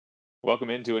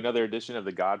Welcome into another edition of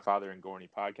the Godfather and Gorney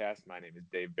podcast. My name is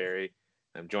Dave Barry.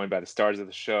 I'm joined by the stars of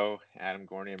the show, Adam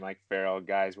Gorney and Mike Farrell.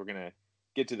 Guys, we're going to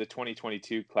get to the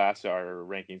 2022 class. Our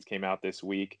rankings came out this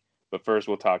week. But first,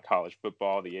 we'll talk college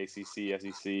football. The ACC,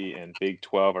 SEC, and Big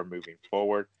 12 are moving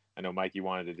forward. I know, Mike, you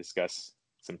wanted to discuss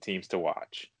some teams to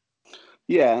watch.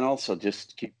 Yeah, and also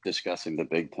just keep discussing the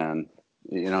Big Ten.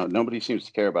 Nobody seems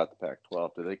to care about the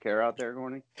Pac-12. Do they care out there,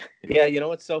 Gorney? Yeah,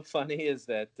 what's so funny is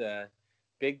that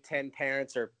Big Ten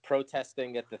parents are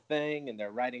protesting at the thing, and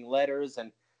they're writing letters,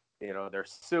 and they're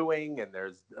suing, and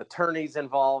there's attorneys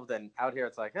involved. And out here,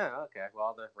 it's like, okay,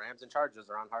 well, the Rams and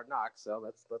Chargers are on Hard Knocks, so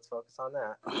let's focus on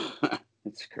that.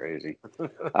 It's crazy.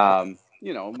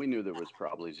 We knew there was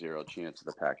probably zero chance of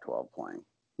the Pac-12 playing.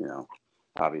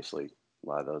 Obviously, a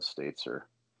lot of those states are.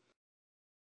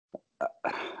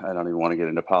 I don't even want to get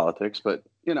into politics, but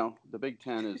the Big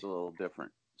Ten is a little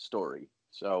different story.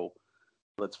 So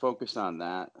let's focus on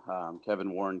that.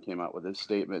 Kevin Warren came out with his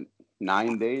statement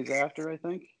 9 days after, I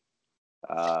think,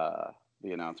 the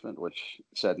announcement, which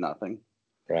said nothing.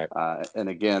 Right. And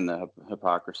again, the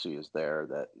hypocrisy is there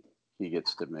that he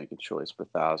gets to make a choice for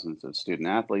thousands of student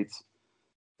athletes,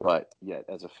 but yet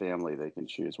as a family, they can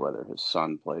choose whether his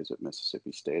son plays at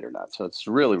Mississippi State or not. So it's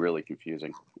really, really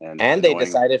confusing. And they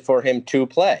decided for him to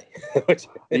play.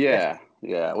 Yeah.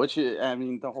 Which,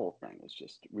 the whole thing is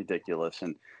just ridiculous.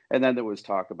 And then there was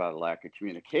talk about a lack of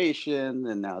communication,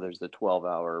 and now there's the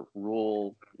 12-hour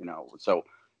rule. So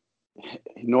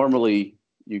normally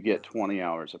you get 20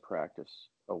 hours of practice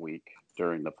a week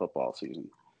during the football season.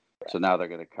 So now they're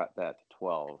going to cut that to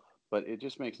 12. But it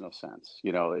just makes no sense.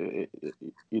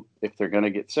 If they're going to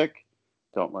get sick,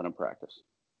 don't let them practice.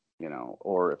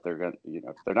 Or if they're going,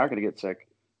 if they're not going to get sick,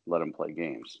 let them play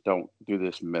games. Don't do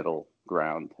this middle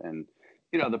ground. And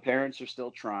the parents are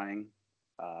still trying.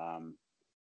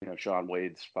 Sean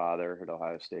Wade's father at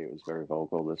Ohio State was very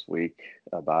vocal this week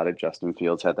about it. Justin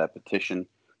Fields had that petition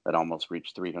that almost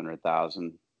reached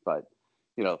 300,000. But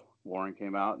Warren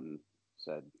came out and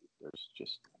said,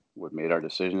 "We've made our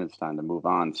decision. It's time to move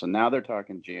on." So now they're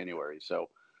talking January. So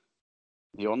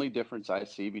the only difference I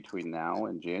see between now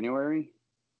and January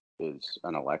is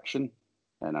an election.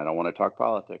 And I don't want to talk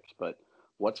politics, but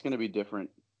what's going to be different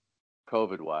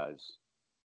COVID-wise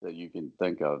that you can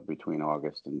think of between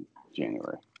August and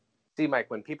January? See, Mike,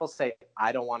 when people say,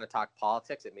 I don't want to talk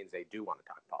politics, it means they do want to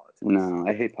talk politics. No,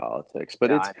 I hate politics,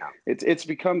 but it's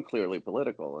become clearly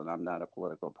political, and I'm not a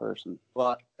political person.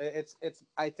 Well,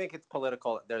 I think it's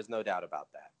political. There's no doubt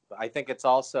about that. But I think it's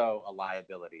also a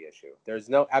liability issue. There's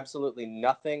absolutely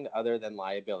nothing other than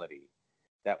liability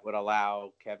that would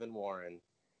allow Kevin Warren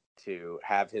to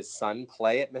have his son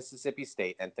play at Mississippi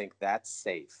State and think that's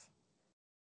safe,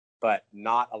 but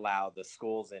not allow the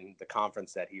schools in the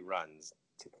conference that he runs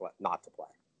not to play.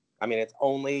 It's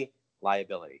only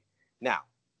liability. Now,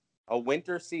 a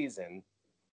winter season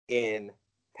in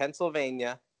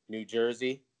Pennsylvania, New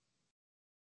Jersey,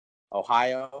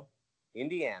 Ohio,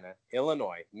 Indiana,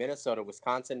 Illinois, Minnesota,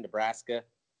 Wisconsin, Nebraska,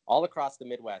 all across the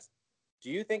Midwest. Do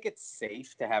you think it's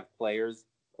safe to have players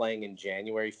playing in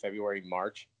January, February,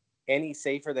 March? Any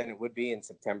safer than it would be in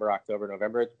September, October,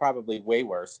 November? It's probably way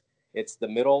worse. It's the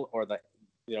middle or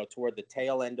toward the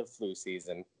tail end of flu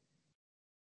season.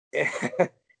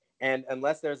 And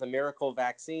unless there's a miracle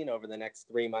vaccine over the next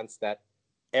 3 months that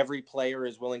every player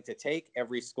is willing to take,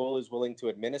 every school is willing to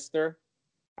administer,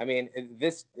 then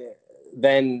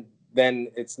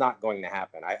it's not going to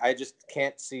happen. I just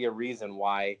can't see a reason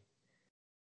why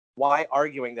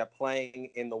arguing that playing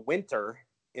in the winter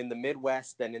in the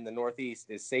Midwest and in the Northeast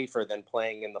is safer than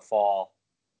playing in the fall.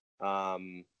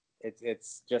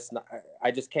 It's just not,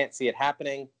 I just can't see it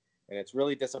happening, and it's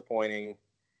really disappointing.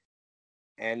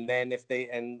 And then if they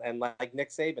and like Nick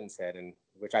Saban said, and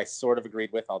which I sort of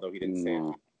agreed with, although he didn't say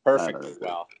it perfectly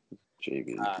well.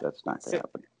 JV, that's not going to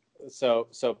happen.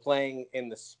 So playing in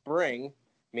the spring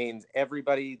means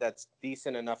everybody that's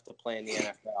decent enough to play in the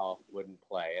NFL wouldn't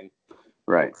play. And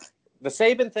right. The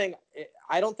Saban thing,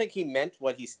 I don't think he meant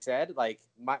what he said. Like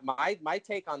my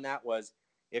take on that was,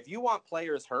 if you want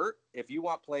players hurt, if you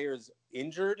want players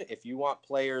injured, if you want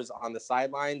players on the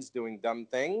sidelines doing dumb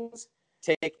things,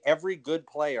 take every good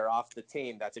player off the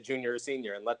team that's a junior or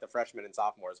senior and let the freshmen and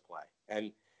sophomores play.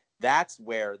 And that's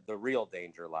where the real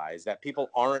danger lies, that people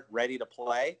aren't ready to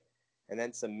play, and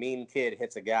then some mean kid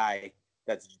hits a guy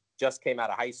that's just came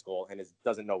out of high school and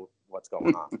doesn't know what's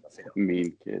going on.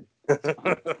 Mean kid.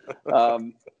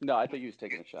 No, I think he was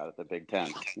taking a shot at the Big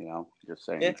Ten, just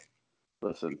saying,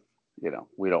 listen,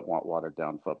 we don't want watered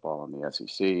down football in the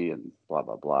SEC and blah,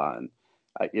 blah, blah. And,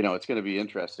 it's going to be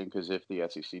interesting because if the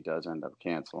SEC does end up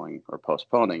canceling or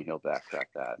postponing, he'll backtrack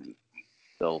that and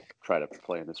they'll try to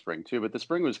play in the spring too. But the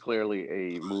spring was clearly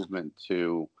a movement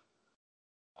to,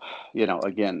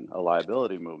 again, a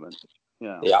liability movement.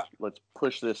 Yeah. Let's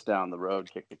push this down the road,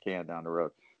 kick the can down the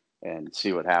road, and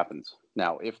see what happens.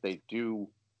 Now, if they do,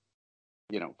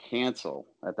 cancel,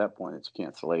 at that point it's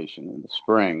cancellation in the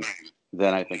spring,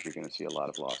 then I think you're going to see a lot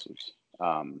of lawsuits.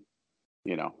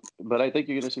 But I think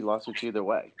you're going to see lawsuits either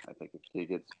way. I think if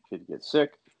kid gets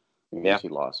sick, you're going to see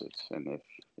lawsuits, and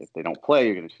if they don't play,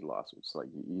 you're going to see lawsuits. Like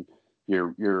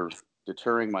you're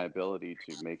deterring my ability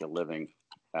to make a living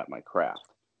at my craft.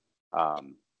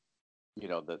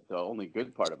 The only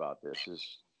good part about this is,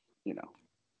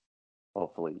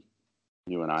 hopefully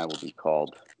you and I will be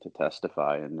called to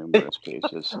testify in numerous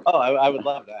cases. Oh, I would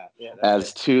love that. Yeah.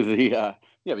 As to the,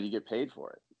 but you get paid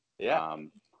for it. Yeah.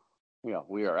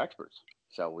 We are experts,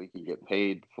 so we can get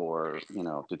paid for,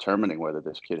 determining whether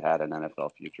this kid had an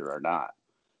NFL future or not.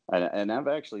 And I've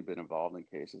actually been involved in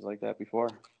cases like that before.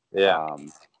 Yeah.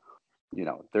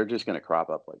 They're just going to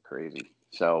crop up like crazy.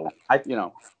 So,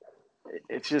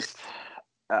 it's just,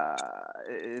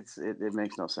 it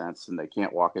makes no sense, and they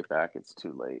can't walk it back. It's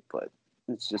too late, but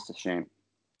it's just a shame.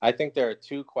 I think there are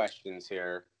two questions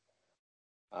here.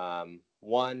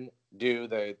 One, do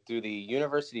the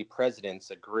university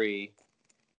presidents agree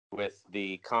with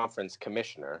the conference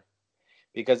commissioner?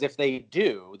 Because if they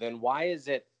do, then why is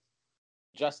it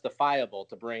justifiable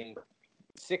to bring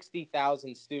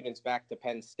 60,000 students back to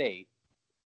Penn State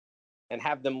and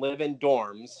have them live in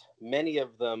dorms, many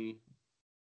of them,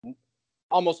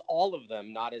 almost all of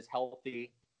them, not as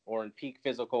healthy or in peak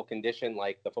physical condition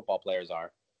like the football players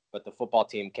are, but the football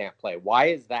team can't play? Why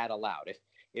is that allowed?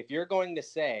 If you're going to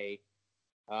say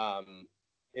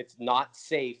it's not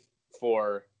safe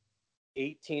for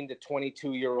 18 to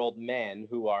 22-year-old men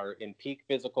who are in peak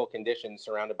physical condition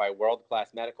surrounded by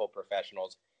world-class medical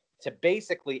professionals to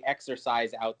basically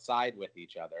exercise outside with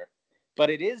each other, but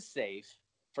it is safe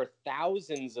for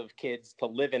thousands of kids to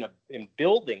live in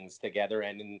buildings together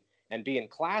and be in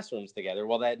classrooms together,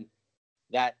 well, then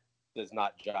that does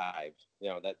not jive.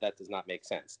 That does not make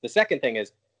sense. The second thing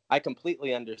is, I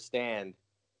completely understand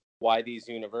why these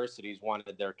universities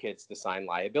wanted their kids to sign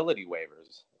liability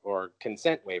waivers or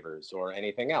consent waivers or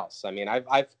anything else. I mean,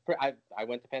 I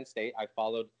went to Penn State. I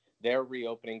followed their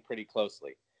reopening pretty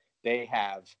closely. They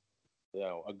have,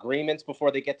 agreements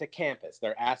before they get to campus.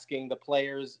 They're asking the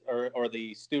players or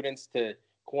the students to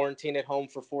quarantine at home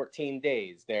for 14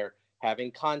 days. They're having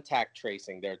contact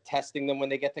tracing. They're testing them when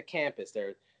they get to campus.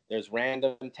 There's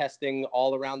random testing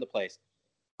all around the place.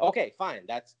 Okay, fine.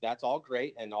 That's all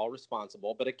great and all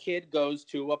responsible. But a kid goes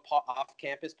to a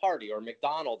off-campus party or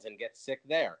McDonald's and gets sick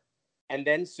there and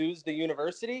then sues the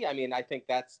university. I mean, I think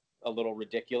that's a little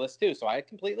ridiculous too. So I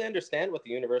completely understand what the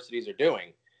universities are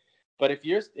doing. But if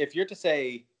you're to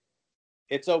say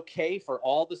it's okay for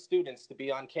all the students to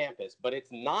be on campus, but it's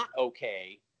not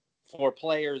okay for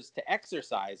players to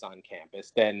exercise on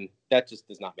campus, then that just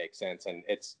does not make sense. And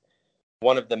it's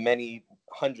one of the many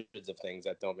hundreds of things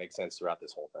that don't make sense throughout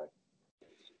this whole thing.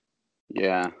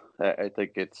 Yeah, I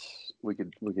think we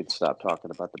could stop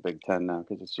talking about the Big Ten now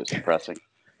because it's just depressing.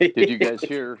 Did you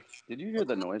hear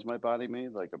the noise my body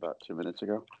made like about 2 minutes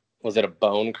ago? Was it a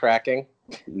bone cracking?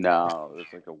 No, it was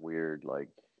like a weird, like,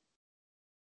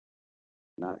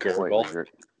 not gurgle. Quite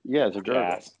yeah, it's a gurgle.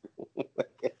 Gas.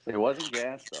 It wasn't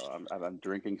gas though. I'm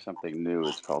drinking something new.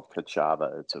 It's called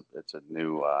Cachava. It's a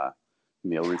new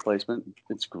meal replacement.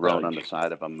 It's grown on the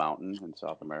side of a mountain in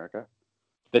South America.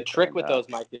 The trick with those,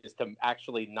 Mike, is to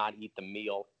actually not eat the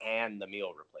meal and the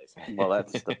meal replacement. Well,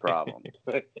 that's the problem.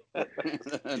 That's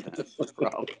the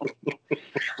problem.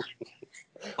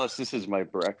 Plus, this is my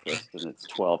breakfast, and it's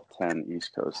 12:10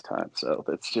 East Coast time, so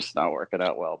it's just not working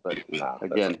out well. But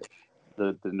again,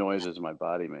 the noises my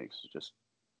body makes is just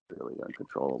really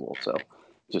uncontrollable. So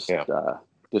just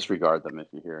disregard them if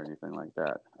you hear anything like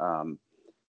that.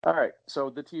 All right.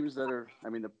 So the teams the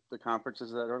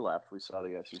conferences that are left, we saw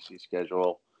the SEC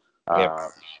schedule,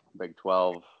 Big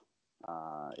 12,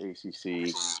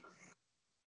 ACC.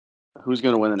 Who's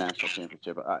going to win the national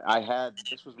championship?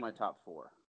 This was my top four,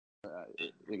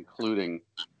 including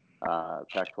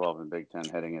Pac-12 and Big 10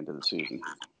 heading into the season.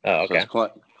 Oh, okay. So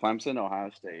it's Clemson,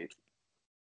 Ohio State,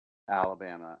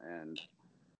 Alabama, and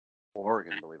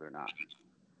Oregon, believe it or not.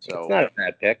 So it's not a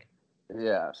bad pick.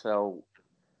 Yeah. So,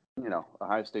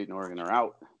 Ohio State and Oregon are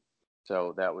out.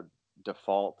 So that would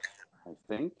default, I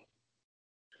think.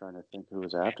 I'm trying to think who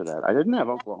was after that. I didn't have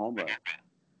Oklahoma.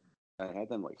 I had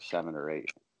them like 7 or 8.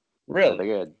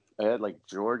 Really? I had like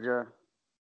Georgia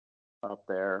up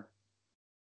there.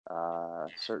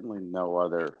 Certainly no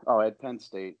other. Oh, I had Penn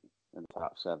State in the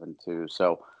top 7 too.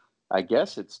 So I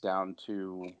guess it's down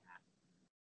to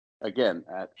again,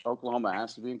 Oklahoma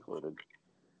has to be included.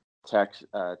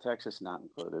 Texas not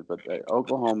included, but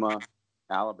Oklahoma,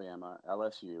 Alabama,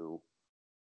 LSU,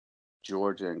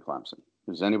 Georgia, and Clemson.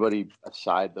 Does anybody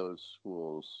aside those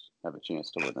schools have a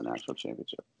chance to win the national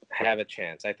championship? Have a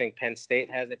chance. I think Penn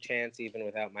State has a chance even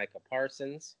without Micah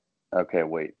Parsons. Okay,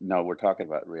 wait. No, we're talking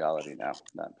about reality now,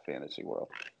 not fantasy world.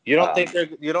 You don't think they're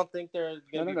going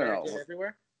to be very good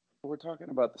everywhere? We're talking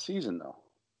about the season though.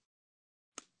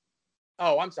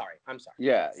 Oh, I'm sorry.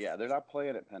 Yeah, they're not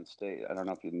playing at Penn State. I don't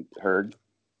know if you heard.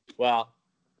 Well,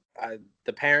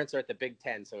 the parents are at the Big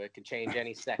Ten, so it could change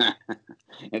any second.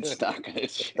 It's not going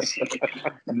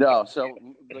to. No, so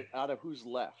out of who's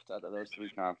left out of those three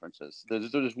conferences,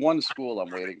 there's one school I'm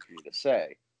waiting for you to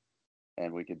say,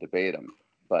 and we could debate them.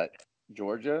 But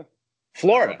Georgia,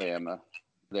 Florida, Alabama,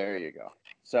 there you go.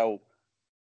 So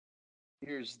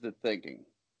here's the thinking.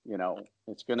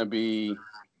 It's going to be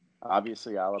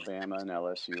obviously Alabama and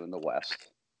LSU in the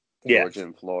West, Georgia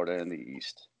and Florida in the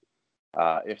East.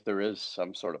 If there is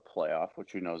some sort of playoff,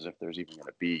 which who knows if there's even going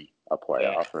to be a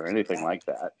playoff or anything like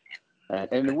that.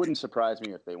 And it wouldn't surprise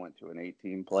me if they went to an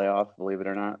 8-team playoff, believe it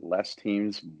or not. Less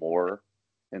teams, more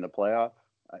in the playoff.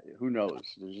 Who knows?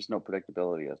 There's just no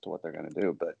predictability as to what they're going to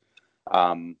do. But,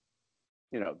 one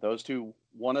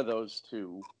of those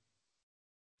two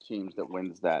teams that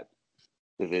wins that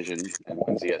division and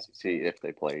wins the SEC, if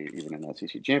they play even an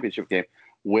SEC championship game,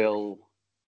 will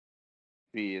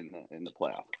be in the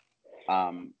playoff.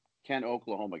 Can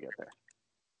Oklahoma get there?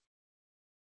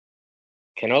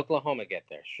 Can Oklahoma get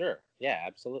there? Sure. Yeah,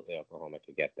 absolutely. Oklahoma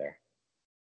could get there.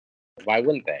 Why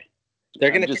wouldn't they?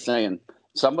 I'm just saying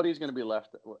somebody's going to be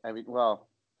left. I mean, well,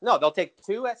 no, they'll take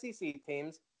two SEC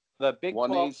teams, the Big 12,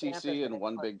 one ACC and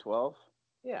one Big 12.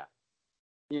 Yeah.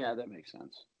 Yeah, that makes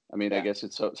sense. I mean, I guess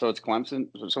it's so it's Clemson.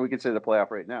 So we could say the playoff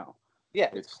right now. Yeah,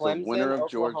 it's Clemson, the winner of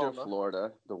Oklahoma. Georgia,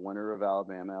 Florida, the winner of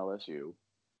Alabama, LSU,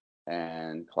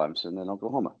 and Clemson and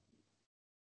Oklahoma.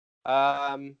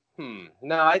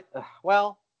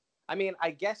 No, I mean,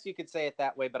 I guess you could say it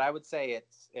that way, but I would say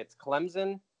it's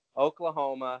Clemson,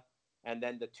 Oklahoma, and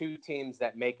then the two teams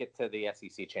that make it to the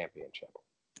SEC championship.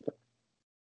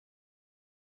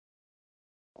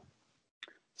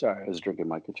 Sorry, I was drinking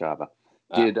my Cachava.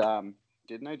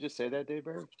 Didn't I just say that, Dave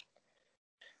Barry?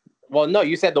 Well, no,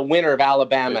 you said the winner of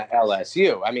Alabama,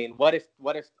 LSU. I mean, what if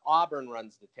Auburn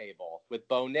runs the table with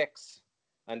Bo Nix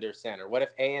under center? What if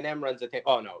A&M runs the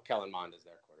table? Oh no, Kellen Mond is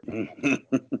their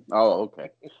quarterback. Oh, okay.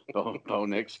 Bo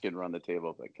Nix can run the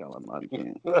table, but Kellen Mond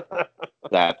can't.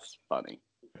 That's funny.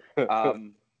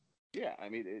 Yeah, I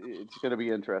mean, it's going to be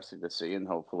interesting to see, and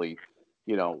hopefully,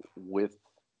 with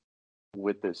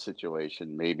this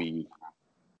situation, maybe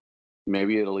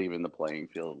it'll even the playing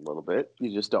field a little bit.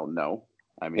 You just don't know.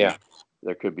 I mean,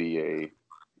 there could be a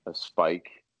spike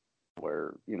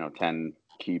where 10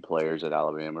 key players at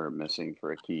Alabama are missing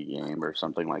for a key game or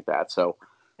something like that. So,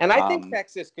 and I think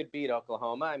Texas could beat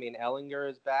Oklahoma. I mean, Ellinger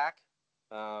is back.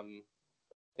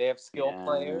 They have skill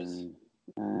players.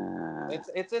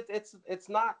 It's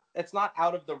not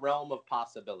out of the realm of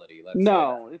possibility.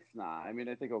 No, it's not. I mean,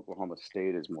 I think Oklahoma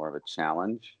State is more of a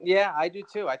challenge. Yeah, I do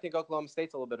too. I think Oklahoma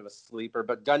State's a little bit of a sleeper,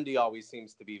 but Gundy always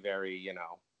seems to be very,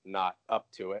 not up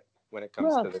to it when it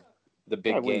comes to the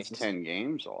big games. Wins 10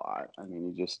 games a lot. I mean,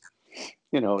 you just,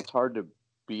 it's hard to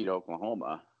beat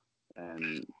Oklahoma,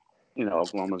 and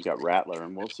Oklahoma's got Rattler,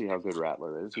 and we'll see how good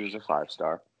Rattler is. He was a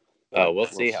 5-star. Oh, we'll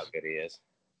see how good he is.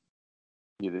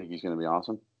 You think he's going to be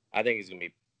awesome? I think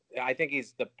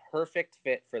he's the perfect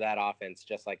fit for that offense,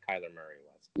 just like Kyler Murray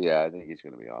was. Yeah, I think he's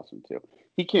going to be awesome too.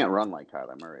 He can't run like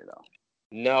Kyler Murray though.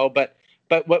 No, but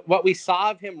what we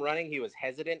saw of him running, he was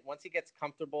hesitant. Once he gets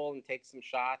comfortable and takes some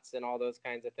shots and all those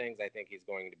kinds of things, I think he's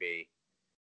going to be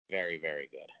very, very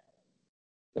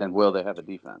good. And will they have a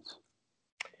defense?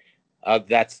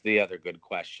 That's the other good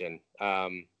question.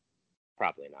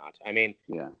 Probably not. I mean,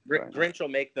 Grinch will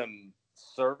make them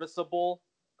serviceable.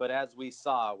 But as we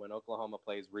saw when Oklahoma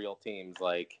plays real teams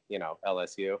like,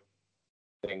 LSU,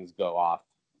 things go off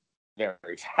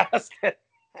very fast.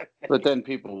 But then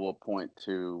people will point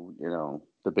to,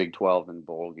 the Big 12 and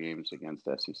bowl games against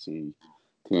SEC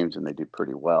teams, and they do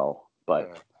pretty well.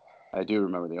 But I do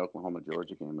remember the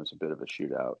Oklahoma-Georgia game was a bit of a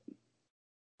shootout.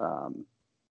 What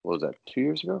was that, 2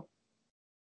 years ago?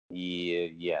 Yeah,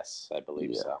 yes, I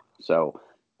believe so. So,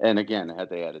 and again,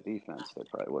 had they had a defense, they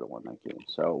probably would have won that game.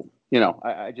 So,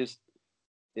 I just,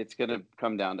 it's going to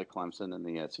come down to Clemson and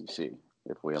the SEC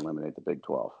if we eliminate the Big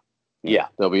 12.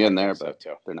 They'll be in there, but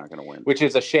they're not going to win. Which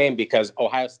is a shame because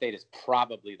Ohio State is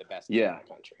probably the best team in the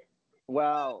country.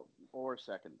 Well, or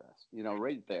second best.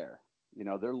 Right there.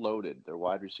 They're loaded. They're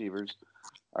wide receivers.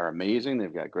 are amazing.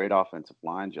 They've got great offensive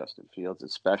line. Justin Fields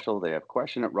is special. They have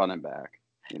question at running back,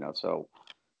 so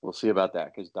we'll see about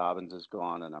that because Dobbins is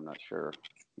gone, and I'm not sure,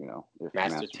 if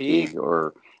Master Master T. Teague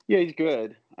or he's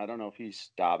good. I don't know if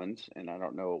he's Dobbins, and I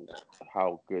don't know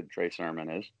how good Trey Sermon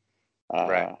is.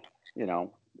 Right.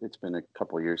 It's been a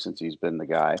couple of years since he's been the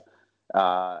guy.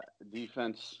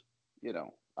 Defense,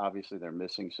 obviously they're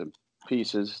missing some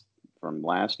pieces from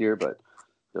last year, but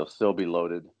they'll still be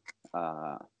loaded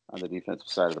on the defensive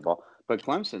side of the ball. But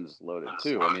Clemson's loaded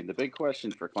too. I mean, the big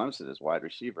question for Clemson is wide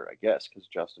receiver, I guess, because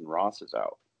Justin Ross is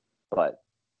out. But,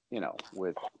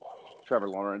 with Trevor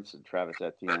Lawrence and Travis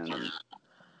Etienne, and,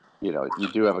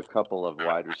 you do have a couple of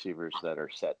wide receivers that are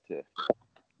set to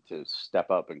step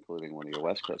up, including one of your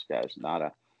West Coast guys,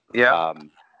 Nada. Yeah.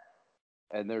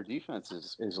 And their defense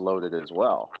is loaded as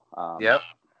well. Yep.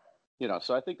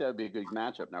 So I think that would be a good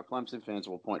matchup. Now, Clemson fans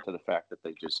will point to the fact that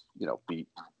they just, beat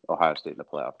Ohio State in the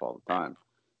playoff all the time.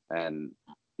 And,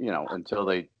 until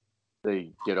they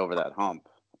get over that hump,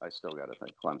 I still got to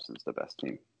think Clemson's the best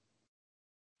team.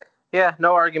 Yeah,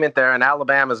 no argument there. And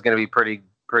Alabama's going to be pretty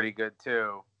good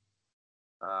too.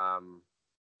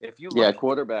 If you look,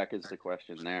 quarterback is the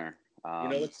question there.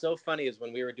 What's so funny is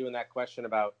when we were doing that question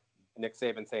about Nick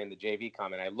Saban saying the JV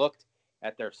comment, I looked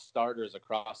at their starters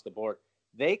across the board.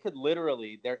 They could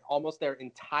literally, their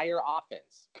entire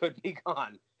offense could be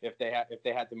gone if they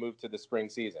had to move to the spring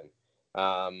season.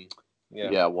 Waddle,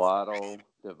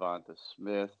 Devonta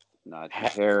Smith,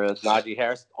 Najee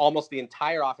Harris, almost the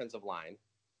entire offensive line.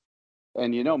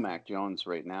 And Mac Jones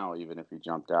right now, even if he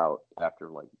jumped out after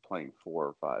playing 4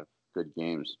 or 5 good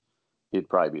games, he'd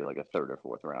probably be like a 3rd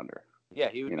or 4th rounder. Yeah,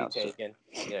 he would be taken.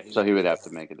 So he would have to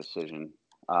make a decision.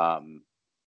 The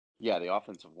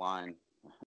offensive line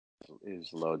is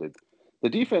loaded. The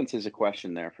defense is a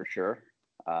question there for sure,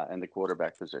 and the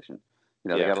quarterback position.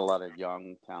 They got a lot of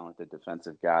young, talented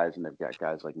defensive guys, and they've got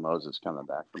guys like Moses coming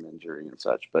back from injury and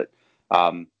such. But,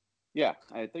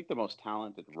 I think the most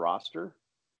talented roster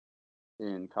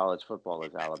in college football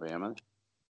is Alabama.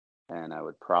 And I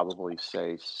would probably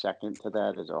say second to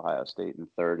that is Ohio State, and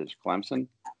third is Clemson.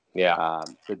 Yeah.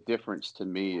 The difference to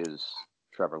me is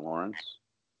Trevor Lawrence.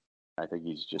 I think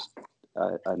he's just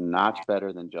a notch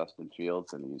better than Justin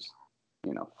Fields, and he's,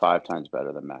 5 times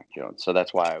better than Mac Jones. So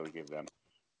that's why I would give them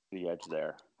the edge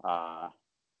there.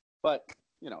 But,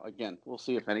 again, we'll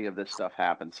see if any of this stuff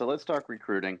happens. So let's talk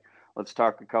recruiting. Let's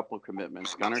talk a couple of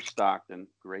commitments. Gunnar Stockton,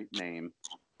 great name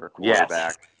for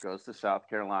quarterback, goes to South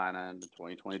Carolina in the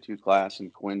 2022 class,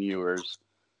 and Quinn Ewers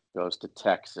goes to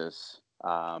Texas.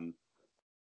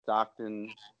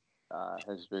 Stockton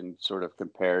has been sort of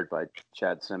compared by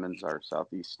Chad Simmons, our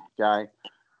Southeast guy,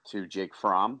 to Jake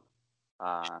Fromm.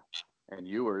 And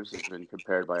Ewers has been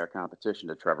compared by our competition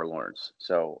to Trevor Lawrence.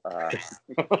 So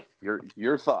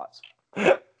your thoughts?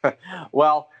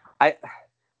 Well,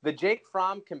 the Jake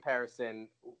Fromm comparison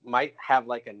might have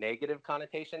a negative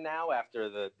connotation now after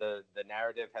the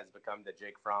narrative has become that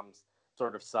Jake Fromm's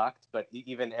sort of sucked, but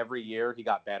even every year he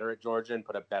got better at Georgia and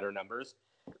put up better numbers.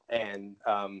 And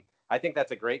I think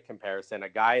that's a great comparison. A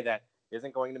guy that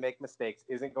isn't going to make mistakes,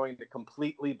 isn't going to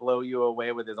completely blow you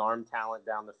away with his arm talent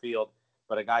down the field,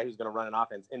 but a guy who's going to run an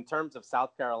offense. In terms of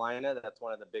South Carolina, that's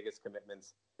one of the biggest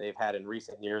commitments they've had in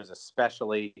recent years,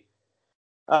 especially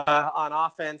on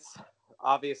offense.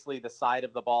 Obviously, the side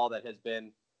of the ball that has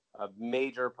been a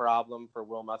major problem for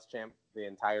Will Muschamp the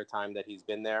entire time that he's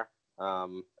been there.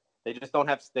 They just don't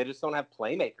have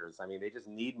playmakers. I mean, they just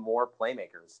need more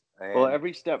playmakers. Well,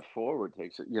 every step forward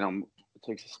takes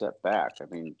a step back. I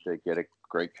mean, they get a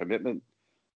great commitment,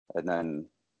 and then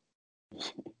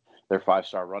their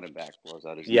 5-star running back blows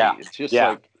out his knee. It's just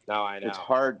no, I know. It's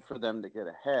hard for them to get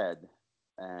ahead,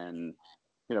 and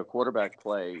quarterback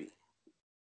play.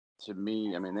 To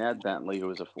me, I mean, they had Bentley, who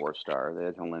was a 4-star. They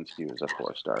had Helinski, who was a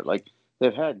 4-star.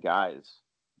 They've had guys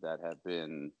that have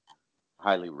been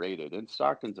highly rated, and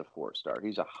Stockton's a 4-star.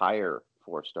 He's a higher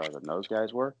 4-star than those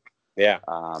guys were. Yeah.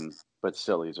 But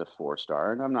still, he's a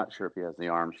 4-star, and I'm not sure if he has the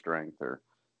arm strength or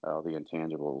all the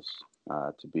intangibles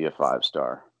to be a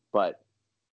 5-star. But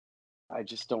I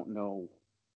just don't know.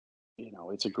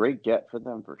 It's a great get for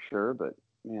them for sure, but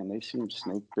man, they seem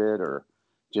snake bit or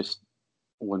just.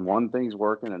 When one thing's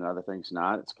working and another thing's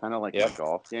not, it's kind of like a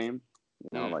golf game.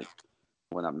 Like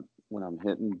when I'm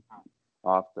hitting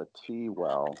off the tee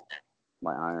well,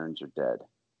 my irons are dead.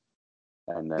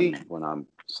 And then when I'm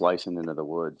slicing into the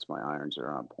woods, my irons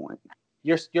are on point.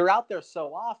 You're out there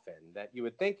so often that you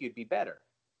would think you'd be better.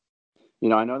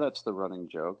 I know that's the running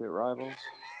joke at Rivals,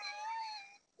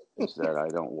 is that I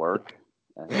don't work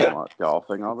and I'm not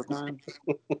golfing all the time.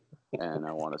 And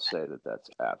I want to say that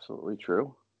that's absolutely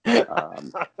true. How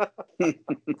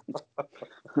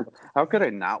could I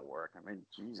not work? I mean,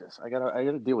 Jesus, I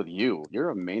gotta deal with you.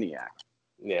 You're a maniac.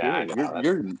 Yeah, I know.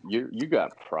 You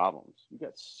got problems. You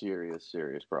got serious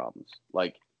problems.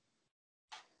 Like,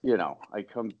 I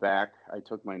come back. I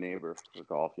took my neighbor for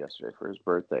golf yesterday for his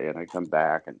birthday, and I come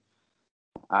back, and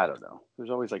I don't know.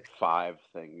 There's always like 5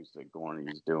 things that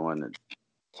Gorney's doing and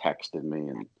texted me,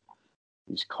 and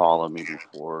he's calling me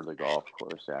before the golf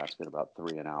course asking about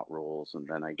 3-and-out rules, and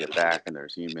then I get back and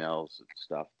there's emails and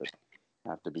stuff that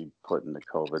have to be put in the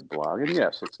COVID blog. And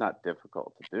yes, it's not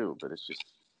difficult to do, but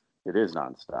it is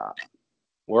nonstop.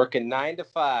 Working 9 to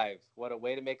 5. What a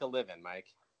way to make a living, Mike.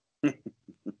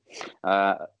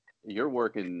 You're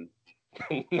working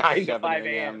 9 to 5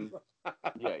 a.m.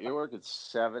 Yeah, you're working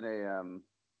 7 a.m.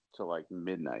 to like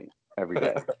midnight every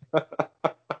day.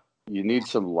 You need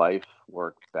some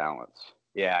life-work balance.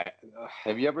 Yeah.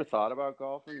 Have you ever thought about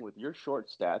golfing? With your short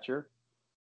stature,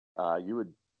 you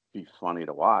would be funny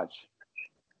to watch.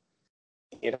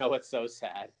 You know what's so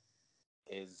sad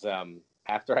is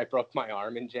after I broke my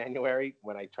arm in January,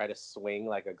 when I try to swing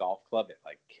like a golf club, it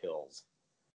like kills.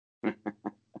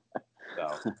 So.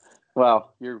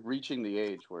 Well, you're reaching the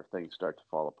age where things start to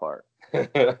fall apart.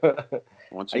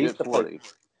 Once you get 40.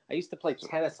 I used to play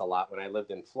tennis a lot when I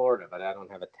lived in Florida, but I don't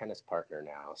have a tennis partner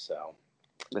now, so.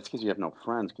 That's because you have no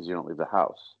friends because you don't leave the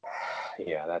house.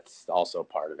 Yeah, that's also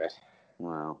part of it.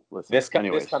 Well, listen. This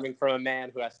coming from a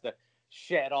man who has to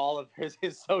shed all of his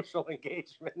social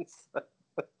engagements.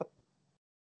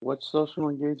 What social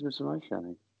engagements am I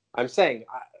shedding? I'm saying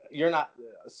you're not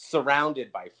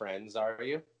surrounded by friends, are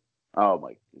you? Oh,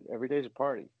 my. Every day's a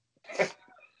party.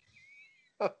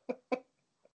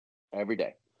 Every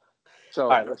day. So, all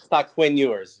right, let's talk Quinn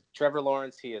Ewers. Trevor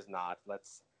Lawrence, he is not.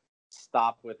 Let's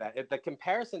stop with that. The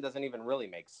comparison doesn't even really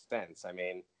make sense. I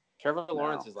mean, Trevor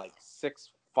Lawrence is like 6'4",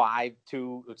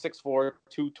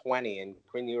 220, and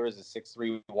Quinn Ewers is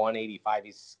 6'3", 185.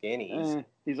 He's skinny.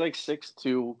 He's like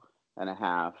 6'2" and a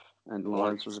half, and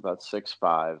Lawrence was about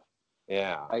 6'5".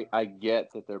 Yeah. I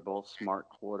get that they're both smart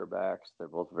quarterbacks. They're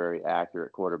both very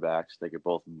accurate quarterbacks. They could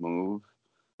both move.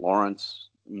 Lawrence,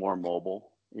 more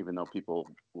mobile, even though people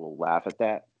will laugh at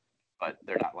that. But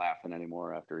they're not laughing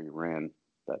anymore after he ran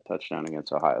that touchdown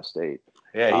against Ohio State.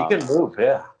 Yeah, he can move,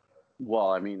 yeah.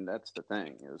 Well, I mean, that's the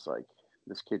thing. Is like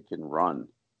this kid can run,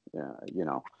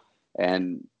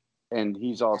 and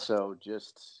he's also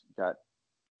he's got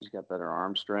better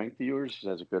arm strength. Ewers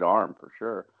has a good arm for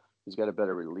sure. He's got a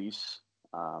better release.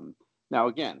 Now,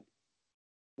 again,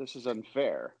 this is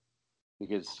unfair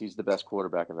because he's the best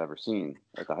quarterback I've ever seen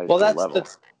at the high school level.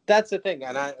 That's the thing,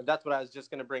 and that's what I was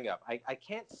just going to bring up. I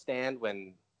can't stand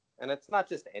when, and it's not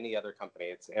just any other company,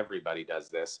 it's everybody does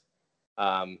this.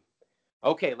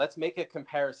 Okay, let's make a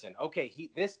comparison. Okay,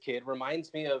 this kid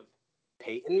reminds me of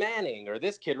Peyton Manning, or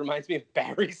this kid reminds me of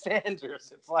Barry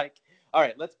Sanders. It's like, all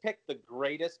right, let's pick the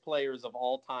greatest players of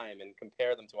all time and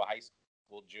compare them to a high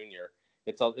school junior.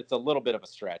 It's a little bit of a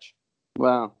stretch.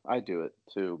 Well, I do it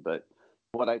too, but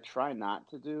what I try not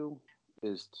to do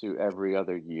is to every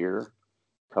other year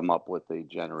come up with a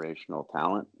generational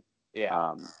talent.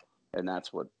 Yeah. And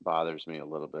that's what bothers me a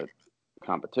little bit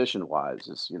competition-wise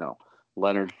is,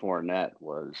 Leonard Fournette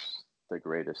was the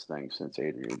greatest thing since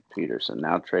Adrian Peterson.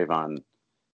 Now Trayvon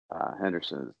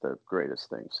Henderson is the greatest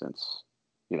thing since,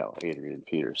 Adrian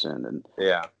Peterson. And,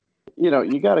 yeah,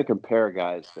 you got to compare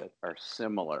guys that are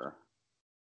similar.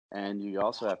 And you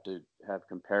also have to have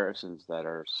comparisons that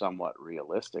are somewhat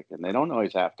realistic. And they don't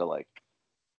always have to, like,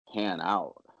 pan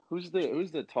out. Who's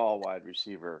the tall wide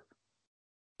receiver,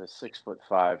 the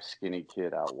 6'5" skinny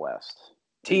kid out west?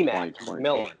 T-Mac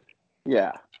McMillan.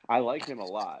 Yeah, I like him a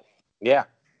lot. Yeah.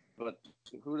 But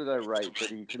who did I write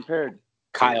that he compared?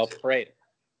 Kyle Prater.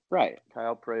 Right.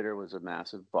 Kyle Prater was a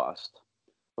massive bust,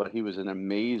 but he was an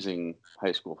amazing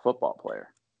high school football player.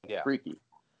 Yeah. Freaky.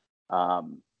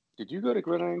 Did you go to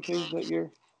Gridiron Kings that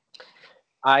year?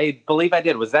 I believe I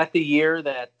did. Was that the year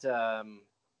that the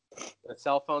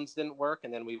cell phones didn't work,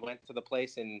 and then we went to the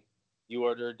place and you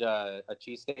ordered a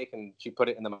cheesesteak and she put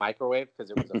it in the microwave because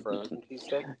it was a frozen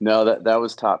cheesesteak? No, that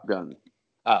was Top Gun.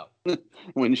 Oh.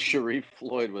 When Sharif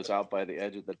Floyd was out by the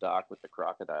edge of the dock with the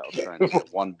crocodiles trying to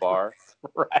get one bar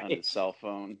right. on his cell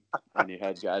phone. And you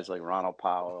had guys like Ronald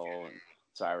Powell and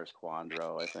Cyrus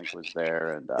Quandro, I think, was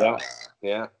there. And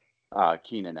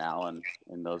Keenan Allen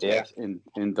and those guys in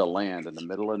the land in the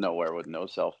middle of nowhere with no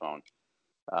cell phone.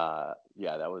 That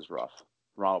was rough.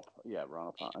 Ronald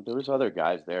Powell. There was other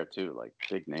guys there too, like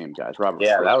big name guys. Robert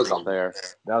that was there.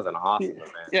 That was an awesome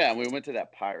event. Yeah, and we went to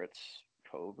that Pirates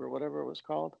Cove or whatever it was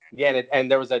called. Yeah,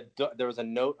 and there was a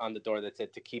note on the door that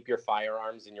said to keep your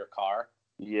firearms in your car.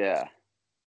 Yeah.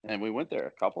 And we went there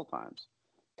a couple times.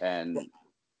 And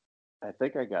I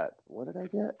think what did I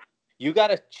get? You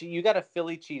got a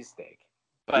Philly cheesesteak,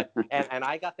 but and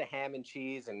I got the ham and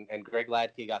cheese, and Greg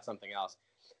Ladke got something else.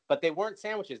 But they weren't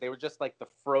sandwiches; they were just like the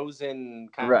frozen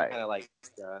kind of like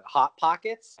hot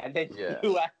pockets. And then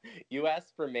you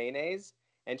asked for mayonnaise,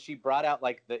 and she brought out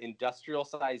like the industrial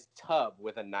sized tub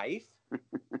with a knife.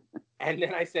 And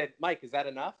then I said, "Mike, is that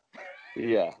enough?"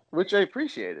 Yeah, which I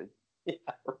appreciated. Yeah,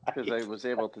 because I was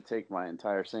able to take my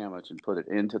entire sandwich and put it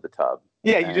into the tub.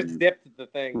 Yeah, you just dipped the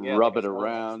thing. Yeah, rub it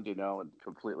around, and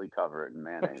completely cover it in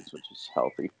mayonnaise, which is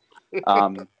healthy.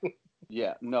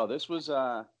 This was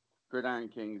Gridiron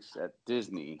Kings at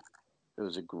Disney. It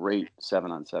was a great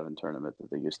 7-on-7 tournament that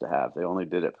they used to have. They only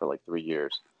did it for like 3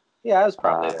 years. Yeah, I was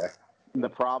probably there. The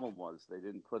problem was they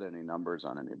didn't put any numbers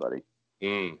on anybody.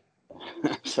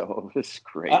 So it was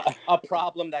great. A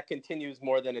problem that continues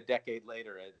more than a decade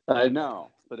later. I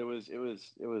know, but it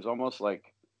was almost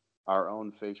like our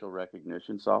own facial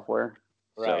recognition software.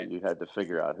 Right. So you had to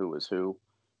figure out who was who,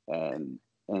 and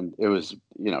it was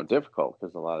difficult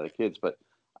because a lot of the kids, but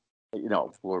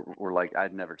were like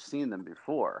I'd never seen them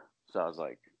before, so I was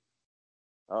like,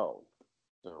 oh,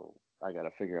 so I got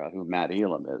to figure out who Matt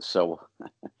Elam is. So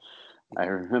I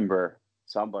remember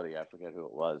somebody, I forget who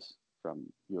it was, from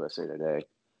USA Today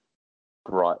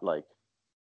brought like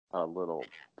a little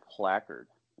placard,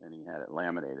 and he had it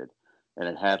laminated, and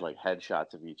it had like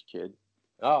headshots of each kid.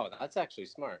 Oh, that's actually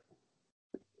smart.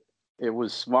 It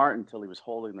was smart until he was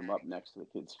holding them up next to the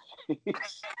kid's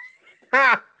face.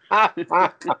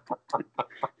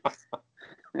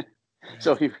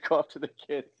 So he would go up to the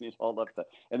kid and he'd hold up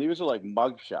and these were like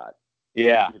mugshot,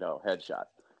 headshot.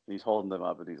 He's holding them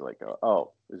up and he's like,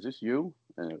 "Oh, is this you?"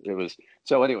 And it was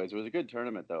so. Anyways, it was a good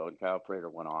tournament though. And Kyle Prater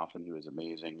went off and he was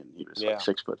amazing. And he was like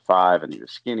 6'5" and he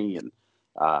was skinny and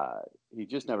he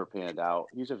just never panned out.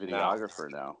 He's a videographer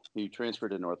now. He transferred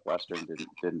to Northwestern.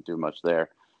 Didn't do much there.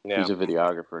 Yeah. He's a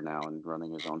videographer now and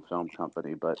running his own film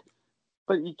company. But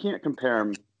you can't compare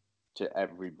him to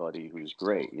everybody who's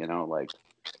great. Like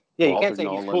you can't say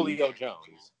he's Julio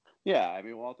Jones. Yeah, I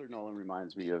mean Walter Nolan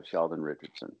reminds me of Sheldon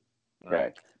Richardson.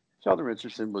 Right. Sheldon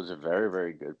Richardson was a very,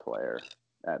 very good player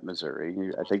at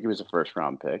Missouri. I think he was a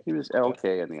first-round pick. He was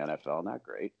okay in the NFL, not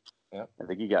great. Yeah. I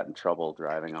think he got in trouble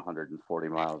driving 140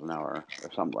 miles an hour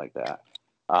or something like that.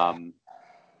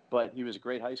 But he was a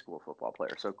great high school football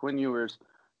player. So Quinn Ewers,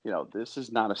 this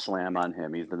is not a slam on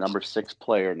him. He's the number 6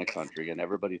 player in the country, and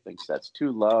everybody thinks that's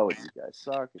too low, and you guys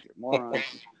suck, and you're morons.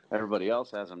 Everybody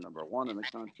else has him number 1 in the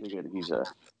country, and he's a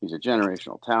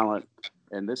generational talent.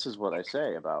 And this is what I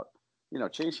say about.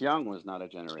 Chase Young was not a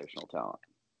generational talent.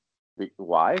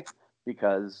 Why?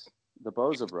 Because the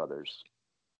Boza brothers,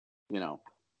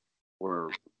 were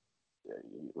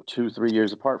 2-3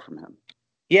 years apart from him.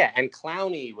 Yeah, and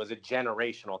Clowney was a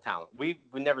generational talent. We've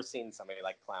never seen somebody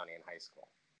like Clowney in high school.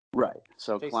 Right.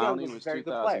 So Chase Clowney was a very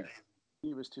good player.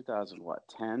 He was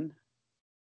 2010?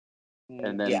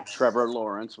 And then Trevor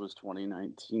Lawrence was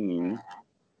 2019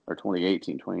 or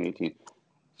 2018.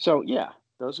 So, yeah,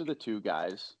 those are the two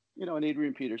guys. And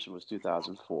Adrian Peterson was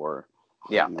 2004.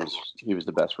 Yeah. He was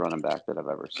the best running back that I've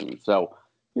ever seen. So,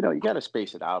 you got to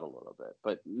space it out a little bit.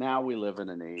 But now we live in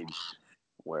an age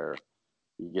where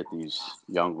you get these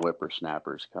young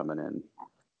whippersnappers coming in,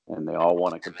 and they all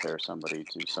want to compare somebody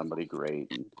to somebody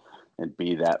great and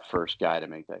be that first guy to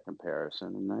make that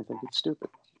comparison. And I think it's stupid.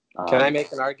 Can I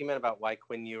make an argument about why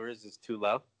Quinn Ewers is too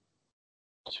low?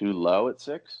 Too low at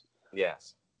 6?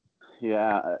 Yes.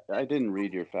 Yeah, I didn't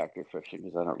read your factor fishing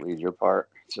because I don't read your part.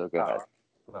 So go ahead.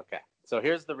 Okay. So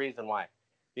here's the reason why.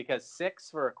 Because 6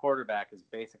 for a quarterback is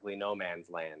basically no man's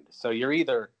land. So you're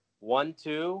either 1,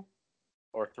 2,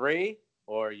 or 3,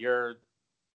 or you're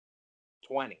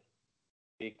 20.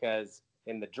 Because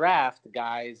in the draft,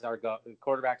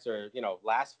 quarterbacks are,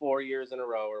 last 4 years in a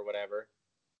row or whatever.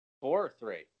 4 or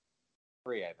 3?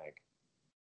 3, I think.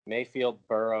 Mayfield,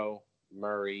 Burrow,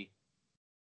 Murray.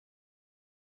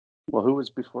 Well, who was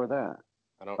before that?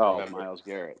 I don't remember. Myles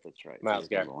Garrett. That's right. Myles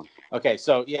Garrett. Okay,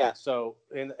 so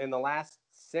in the last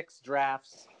 6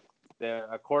 drafts,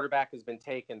 a quarterback has been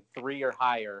taken 3 or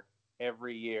higher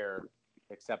every year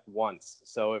except once.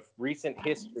 So if recent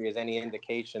history is any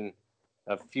indication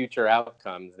of future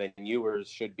outcomes, then Ewers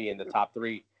should be in the top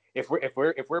 3. If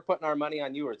we're putting our money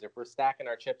on Ewers, if we're stacking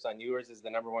our chips on Ewers as the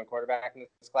number 1 quarterback in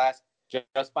this class,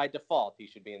 just by default, he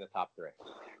should be in the top 3.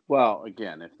 Well,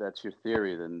 again, if that's your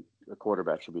theory, then a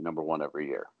quarterback should be number 1 every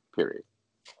year, period.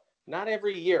 Not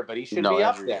every year, but he should be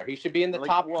up there. He should be in the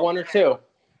top 1 or 2.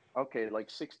 Okay, like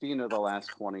 16 of the last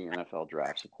 20 NFL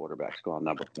drafts, a quarterback's gone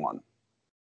number 1.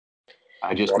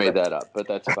 I just made that up, but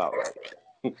that's about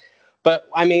right. But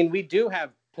I mean, we do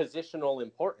have positional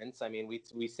importance. I mean,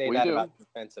 we say We that do. about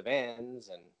defensive ends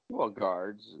and Well,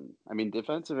 guards. And, I mean,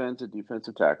 defensive ends and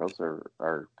defensive tackles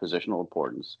are positional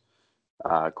importance.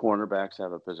 Cornerbacks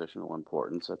have a positional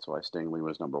importance. That's why Stingley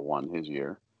was number one his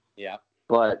year. yeah.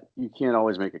 But you can't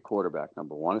always make a quarterback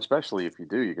number one, especially if you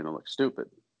do, you're going to look stupid.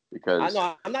 Because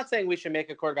I'm not saying we should make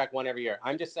a quarterback one every year.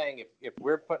 I'm just saying if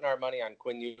we're putting our money on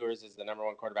Quinn Ewers as the number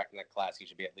one quarterback in that class, he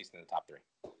should be at least in the top 3.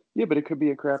 yeah, but it could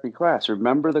be a crappy class.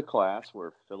 Remember the class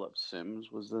where Philip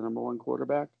Sims was the number one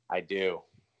quarterback, I do.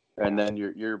 and then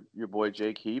your boy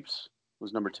Jake Heaps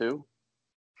was number 2.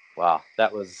 Wow,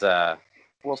 that was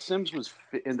Well, Sims was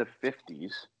in the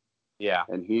 50s, yeah.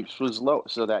 and Heaps was low.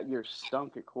 So that year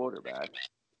stunk at quarterback.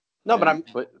 No, But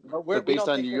we based don't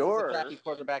on think this is a crappy yours,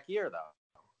 quarterback year though.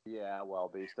 yeah, well,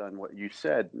 based on what you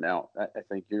said, now I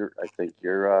think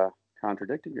you're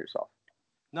contradicting yourself.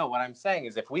 No, what I'm saying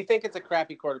is if we think it's a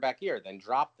crappy quarterback year, then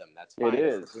drop them. That's fine. It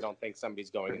is. If we don't think somebody's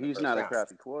going But in the he's first not round. a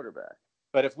crappy quarterback.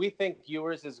 But if we think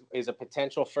Ewers is a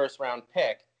potential first round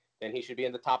pick, then he should be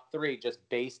in the top 3 just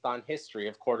based on history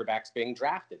of quarterbacks being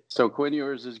drafted. So Quinn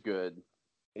Ewers is good.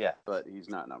 Yeah. But he's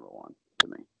not number one to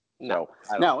me. No.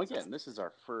 So now again, this is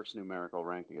our first numerical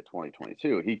ranking of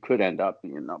 2022. He could end up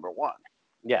being number one.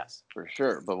 Yes. For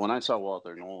sure. But when I saw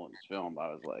Walter Nolan's film, I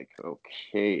was like,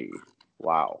 okay,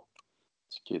 wow.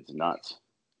 This kid's nuts.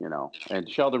 And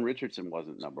Sheldon Richardson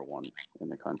wasn't number one in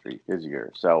the country his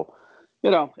year. So,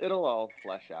 it'll all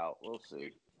flesh out. We'll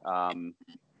see.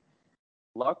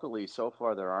 Luckily, so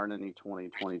far, there aren't any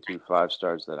 2022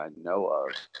 5-stars that I know of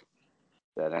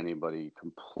that anybody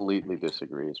completely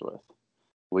disagrees with.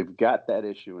 We've got that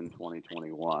issue in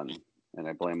 2021, and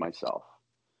I blame myself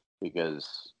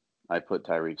because I put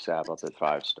Tyreek Sapp up at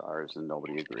 5 stars and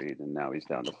nobody agreed, and now he's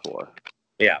down to 4.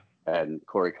 Yeah. And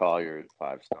Corey Collier is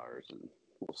 5 stars, and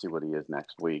we'll see what he is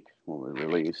next week when we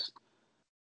release.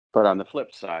 But on the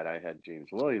flip side, I had James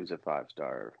Williams at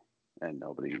 5-star, and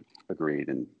nobody agreed,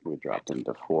 and we dropped him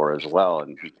to 4 as well,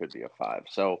 and he could be a 5.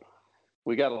 So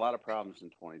we got a lot of problems in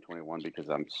 2021 because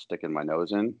I'm sticking my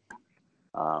nose in.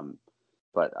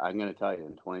 But I'm going to tell you,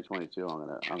 in 2022,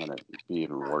 I'm gonna be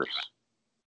even worse.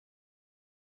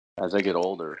 As I get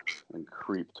older and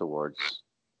creep towards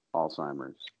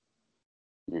Alzheimer's,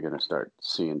 you're going to start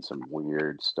seeing some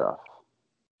weird stuff.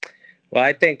 Well,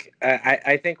 I think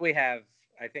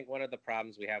one of the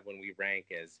problems we have when we rank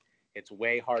is it's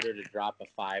way harder to drop a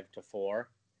 5 to 4.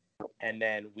 And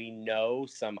then we know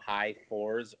some high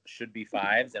 4s should be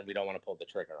 5s, and we don't want to pull the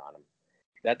trigger on them.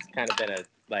 That's kind of been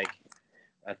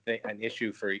an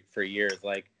issue for years.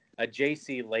 Like a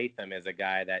J.C. Latham is a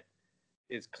guy that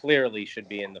is clearly should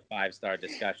be in the 5-star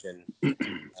discussion.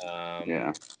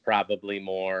 Yeah, probably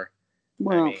more.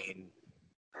 Well,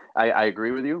 I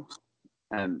agree with you,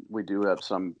 and we do have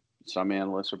some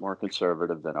analysts are more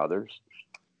conservative than others.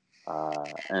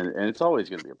 And it's always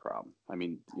going to be a problem. I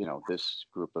mean, this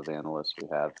group of analysts we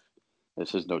have,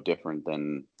 this is no different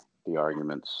than the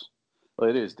arguments. Well,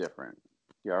 it is different.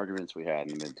 The arguments we had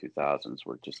in the mid-2000s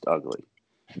were just ugly.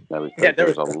 There was hatred. There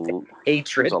was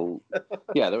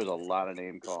a lot of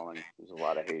name calling. There was a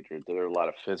lot of hatred. There were a lot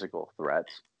of physical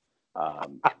threats.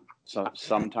 So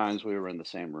sometimes we were in the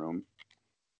same room,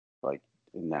 like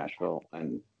in Nashville,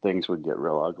 and things would get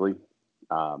real ugly.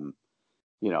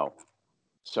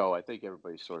 So I think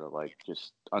everybody sort of like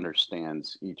just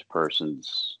understands each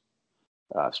person's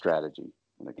strategy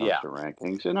when it comes to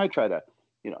rankings, and I try to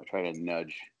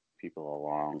nudge people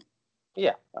along.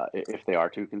 Yeah. If they are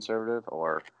too conservative,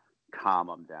 or calm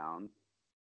them down,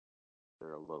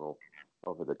 they're a little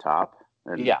over the top,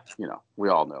 and we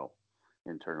all know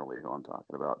internally who I'm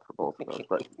talking about for both of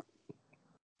those.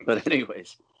 But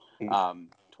anyways,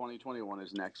 2021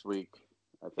 is next week.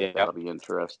 I think that'll be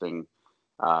interesting.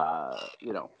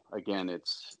 Again,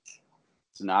 it's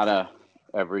not a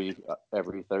every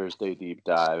Thursday deep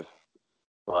dive,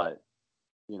 but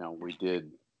we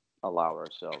did allow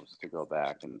ourselves to go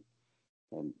back and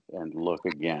look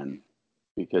again,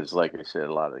 because like I said,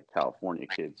 a lot of the California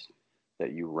kids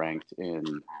that you ranked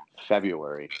in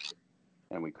February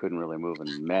and we couldn't really move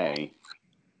in May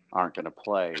aren't going to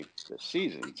play this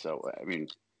season. So, I mean,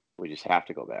 we just have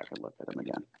to go back and look at them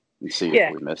again and see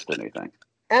if we missed anything.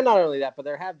 And not only that, but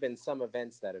there have been some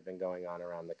events that have been going on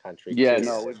around the country. Yeah, too.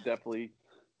 no, we've definitely,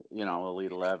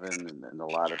 Elite 11 and a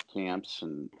lot of camps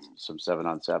and some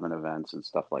 7-on-7 events and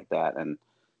stuff like that. And,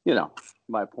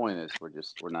 my point is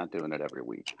we're not doing it every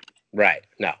week. Right.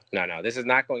 No. This is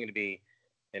not going to be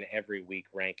an every week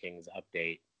rankings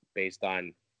update based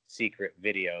on secret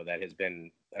video that has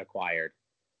been acquired.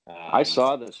 I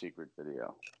saw the secret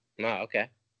video. Oh, okay.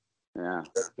 Yeah.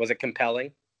 Was it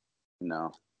compelling?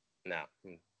 No.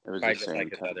 It was I the just same like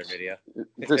his type. other video.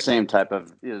 The same type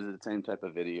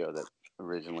of video that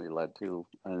originally led to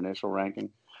an initial ranking.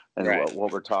 And Right.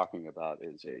 what we're talking about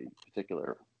is a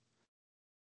particular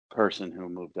person who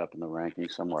moved up in the ranking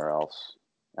somewhere else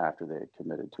after they had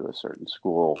committed to a certain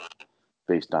school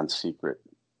based on secret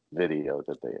video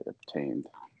that they had obtained.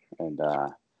 And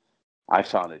I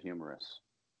found it humorous,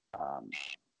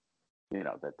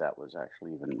 that was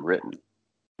actually even written.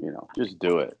 Just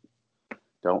do it.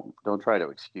 Don't try to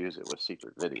excuse it with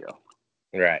secret video.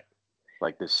 Right.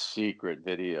 Like this secret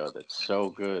video that's so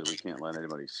good we can't let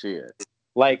anybody see it.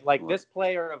 Like this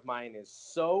player of mine is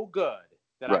so good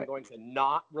that I'm Right. going to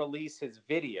not release his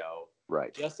video,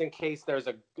 Right. just in case there's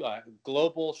a global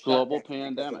Global shutdown because of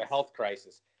pandemic. a health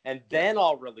crisis, and then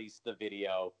I'll release the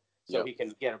video so Yep. he can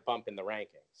get a bump in the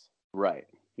rankings. Right.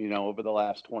 Over the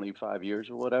last 25 years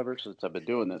or whatever, since I've been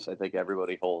doing this, I think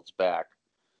everybody holds back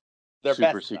Their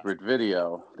super best secret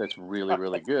video that's really,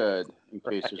 really good in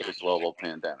case there's a global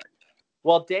pandemic.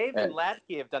 Well, Dave and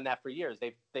Latke have done that for years.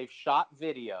 They've shot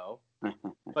video,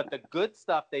 but the good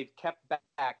stuff they've kept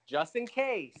back just in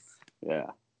case. Yeah.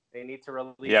 They need to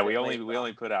release. Yeah, we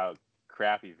only put out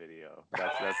crappy video.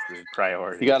 That's the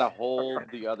priority. You got to hold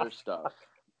the other stuff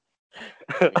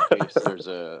in case there's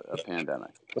a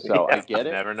pandemic. So I get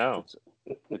it. Never know.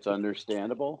 It's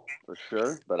understandable for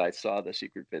sure, but I saw the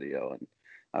secret video and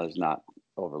I was not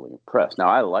overly impressed. Now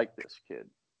I like this kid.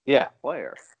 Yeah.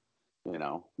 Player.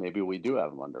 Maybe we do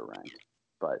have him underranked,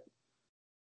 but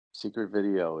secret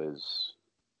video is,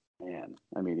 man.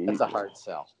 I mean, it's a hard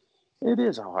sell. It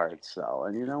is a hard sell,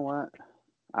 and you know what?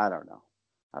 I don't know.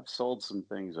 I've sold some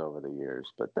things over the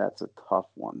years, but that's a tough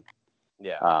one.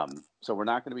 Yeah. So we're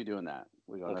not going to be doing that.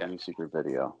 We don't have any secret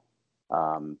video.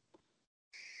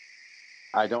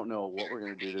 I don't know what we're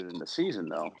going to do in the season,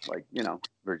 though. Like,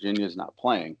 Virginia's not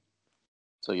playing,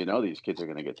 so these kids are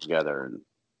going to get together and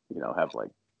have like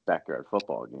backyard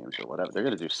football games or whatever. They're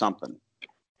going to do something.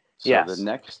 So the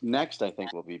next I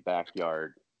think will be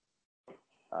backyard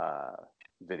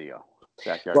video.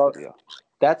 Backyard video.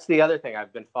 That's the other thing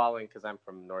I've been following because I'm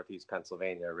from Northeast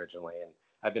Pennsylvania originally, and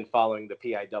I've been following the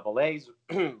PIAA's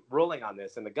ruling on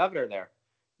this. And the governor there,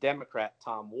 Democrat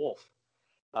Tom Wolf,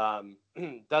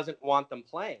 doesn't want them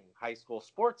playing high school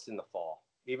sports in the fall,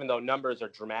 even though numbers are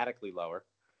dramatically lower.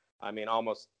 I mean,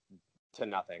 almost to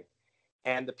nothing.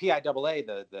 And the PIAA,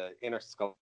 the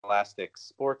Interscholastic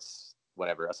Sports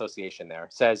Association there,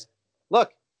 says,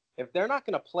 look, if they're not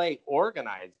going to play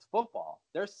organized football,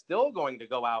 they're still going to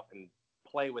go out and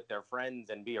play with their friends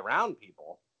and be around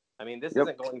people. I mean, this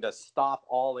isn't going to stop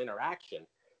all interaction.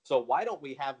 So why don't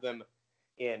we have them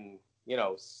in,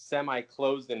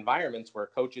 semi-closed environments where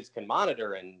coaches can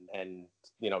monitor and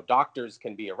doctors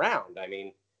can be around? I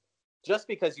mean, just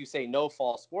because you say no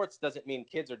fall sports doesn't mean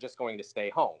kids are just going to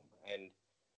stay home. And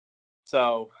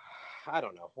so, I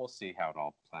don't know. We'll see how it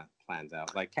all plans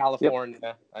out. Like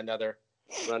California, another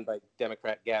run by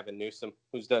Democrat Gavin Newsom,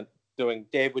 who's doing,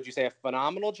 Dave, would you say a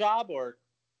phenomenal job or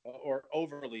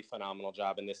overly phenomenal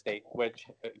job in this state, which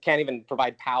can't even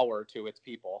provide power to its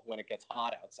people when it gets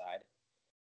hot outside?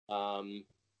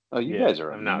 You guys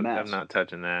are I'm mess. not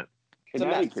touching that.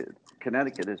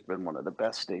 Connecticut has been one of the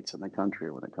best states in the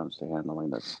country when it comes to handling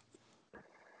this.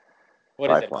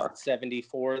 What is it, about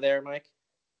 74 there, Mike?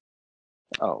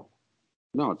 Oh,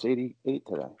 no, it's 88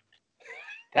 today.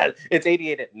 It's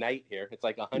 88 at night here. It's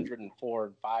like 104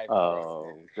 and 5.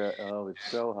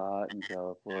 It's so hot in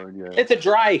California. It's a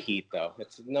dry heat, though.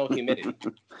 It's no humidity.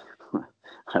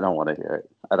 I don't want to hear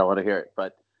it.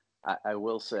 But I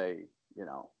will say,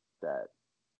 that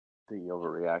the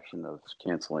overreaction of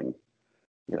canceling,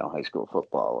 high school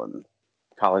football and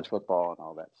college football and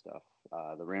all that stuff,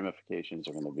 the ramifications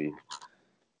are going to be,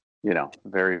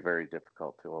 very, very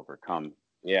difficult to overcome.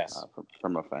 Yes.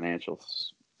 From a financial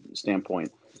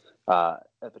standpoint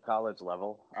at the college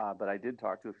level. But I did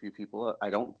talk to a few people.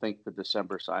 I don't think the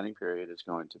December signing period is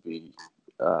going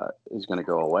to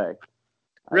go away.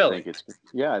 Really? I think it's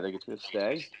going to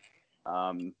stay.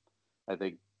 I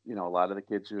think, a lot of the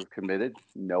kids who have committed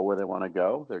know where they want to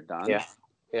go. They're done.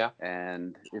 Yeah.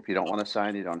 And if you don't want to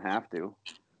sign, you don't have to.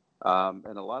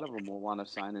 And a lot of them will want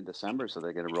to sign in December so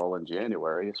they're going to roll in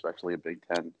January, especially a Big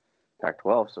Ten,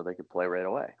 Pac-12, so they could play right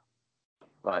away.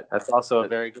 But that's also a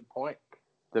very good point.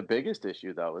 The biggest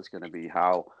issue, though, is going to be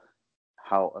how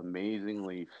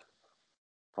amazingly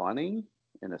funny,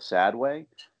 in a sad way,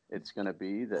 it's going to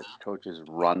be that coaches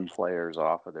run players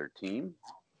off of their team,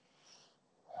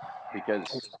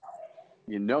 because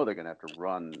they're going to have to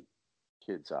run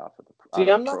kids off of the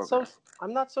program.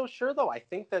 I'm not so sure, though. I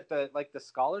think that the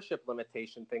scholarship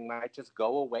limitation thing might just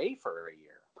go away for a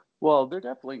year. Well, they're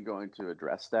definitely going to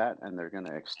address that, and they're going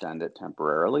to extend it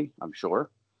temporarily, I'm sure.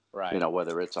 Right. You know,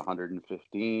 whether it's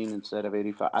 115 instead of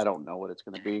 85, I don't know what it's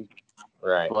going to be.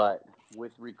 Right. But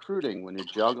with recruiting, when you're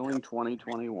juggling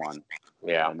 2021,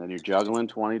 Yeah. and then you're juggling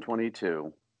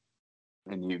 2022,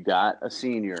 and you got a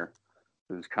senior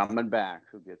who's coming back,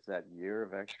 who gets that year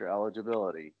of extra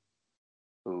eligibility,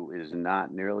 who is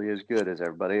not nearly as good as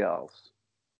everybody else,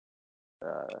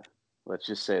 let's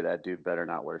just say that dude better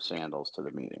not wear sandals to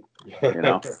the meeting, you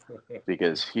know,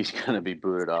 because he's going to be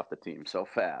booted off the team so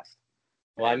fast.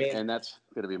 Well, and that's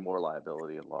going to be more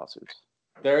liability and lawsuits.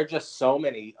 There are just so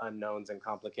many unknowns and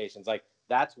complications. Like,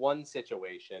 that's one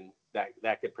situation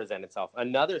that could present itself.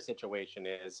 Another situation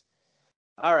is,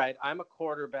 all right, I'm a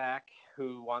quarterback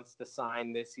who wants to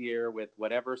sign this year with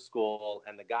whatever school,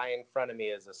 and the guy in front of me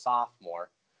is a sophomore.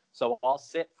 So I'll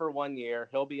sit for 1 year.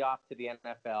 He'll be off to the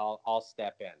NFL. I'll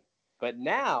step in. But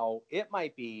now it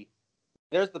might be,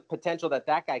 there's the potential that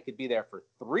guy could be there for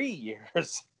 3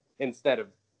 years instead of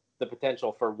the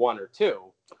potential for 1 or 2.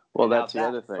 Well, that's the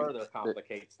other thing. Further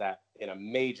complicates that in a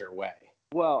major way.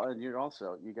 Well, and you got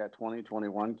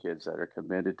 2021 kids that are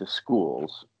committed to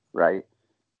schools, right?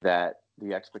 That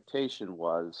the expectation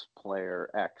was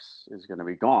player X is going to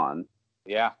be gone.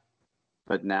 Yeah.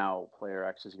 But now player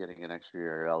X is getting an extra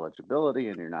year eligibility,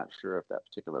 and you're not sure if that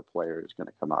particular player is going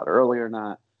to come out early or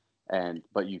not.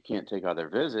 But you can't take other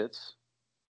visits,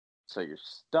 so you're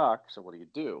stuck. So what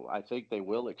do? I think they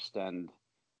will extend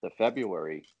the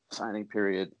February signing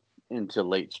period into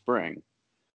late spring,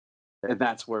 and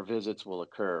that's where visits will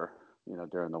occur,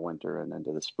 during the winter and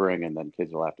into the spring, and then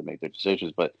kids will have to make their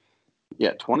decisions. But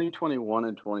yeah, 2021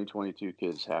 and 2022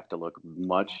 kids have to look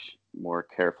much more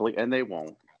carefully, and they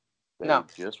won't. They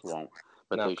just won't.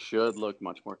 But they should look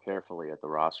much more carefully at the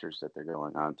rosters that they're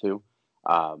going on to,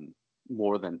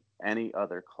 more than any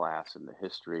other class in the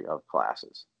history of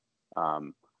classes.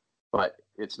 But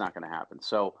it's not going to happen.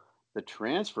 So the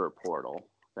transfer portal,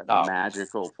 that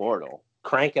magical portal,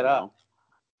 crank it up,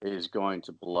 is going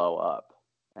to blow up.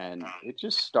 And it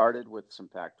just started with some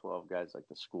Pac-12 guys like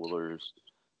the Schoolers,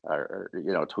 or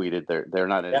tweeted they're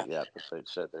not in it yet, but they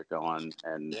said they're going.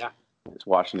 And it's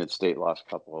Washington State lost a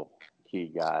couple of key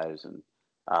guys, and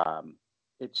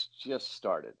it's just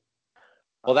started.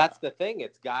 Well, that's the thing.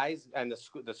 It's guys, and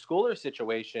the Schooler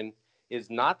situation is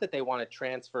not that they want to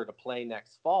transfer to play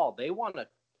next fall. They want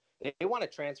to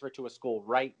transfer to a school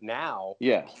right now,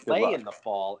 play in the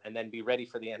fall, and then be ready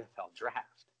for the NFL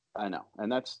draft. I know, and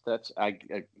that's I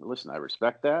listen. I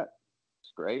respect that.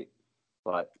 It's great,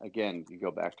 but again, you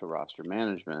go back to roster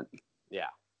management. Yeah.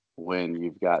 When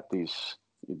you've got the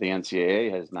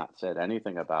NCAA has not said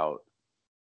anything about,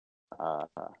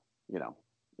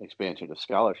 expansion of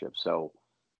scholarships. So,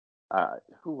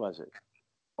 who was it?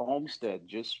 Olmstead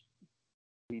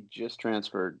he just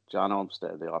transferred. John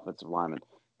Olmstead, the offensive lineman.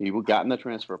 He got in the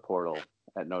transfer portal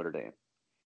at Notre Dame.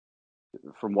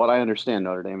 From what I understand,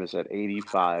 Notre Dame is at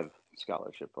 85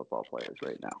 scholarship football players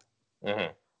right now.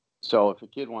 Mm-hmm. So if a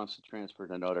kid wants to transfer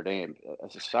to Notre Dame,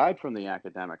 aside from the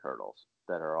academic hurdles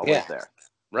that are always there,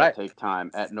 that take time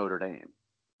at Notre Dame,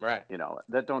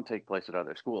 that don't take place at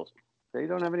other schools, they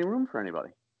don't have any room for anybody.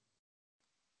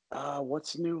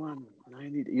 What's new on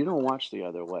 90? You don't watch The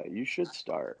Other Way. You should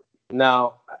start.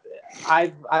 No,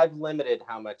 I've limited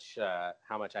how much I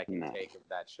can take of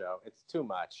that show. It's too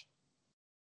much.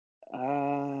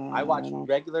 I watch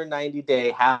regular 90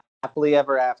 Day, Happily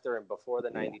Ever After, and before the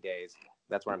 90 days.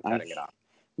 That's where I'm cutting it off.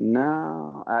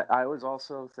 No, I was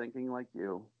also thinking like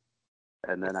you,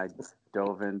 and then I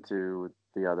dove into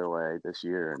The Other Way this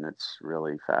year, and it's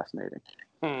really fascinating.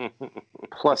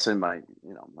 Plus, in my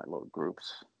my little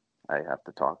groups, I have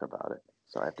to talk about it,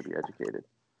 so I have to be educated.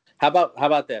 How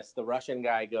about this? The Russian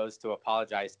guy goes to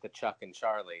apologize to Chuck and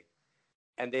Charlie,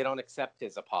 and they don't accept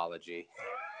his apology.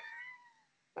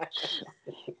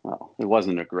 Well, it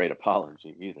wasn't a great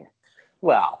apology either.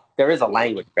 Well, there is a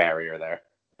language barrier there.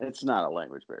 It's not a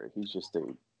language barrier. He's just a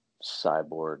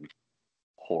cyborg,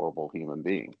 horrible human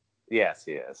being. Yes,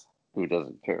 he is. Who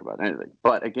doesn't care about anything.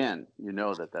 But again,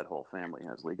 that whole family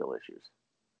has legal issues.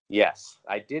 Yes,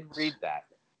 I did read that.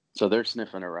 So they're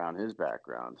sniffing around his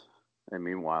background. And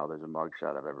meanwhile, there's a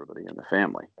mugshot of everybody in the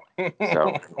family.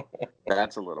 So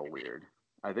that's a little weird.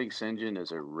 I think St. John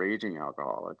is a raging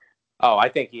alcoholic. Oh, I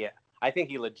think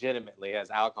he legitimately has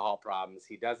alcohol problems.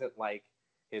 He doesn't like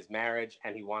his marriage,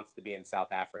 and he wants to be in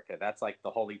South Africa. That's like the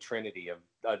holy trinity of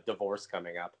a divorce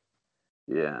coming up.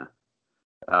 Yeah.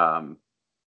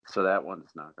 So that one's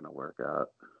not going to work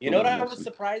out. You know what I was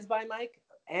surprised by, Mike?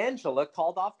 Angela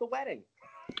called off the wedding.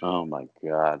 Oh, my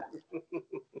God.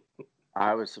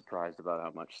 I was surprised about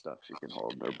how much stuff she can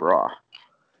hold in her bra.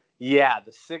 Yeah,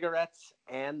 the cigarettes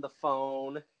and the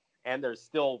phone, and there's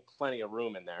still plenty of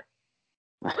room in there.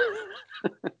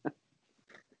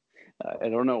 I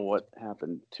don't know what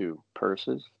happened to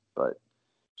purses, but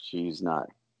she's not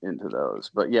into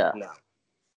those. But yeah, No.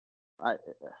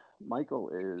 Michael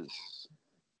is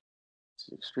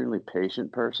an extremely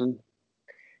patient person.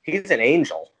 He's an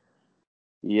angel.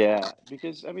 Yeah,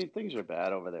 because I mean things are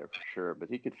bad over there for sure, but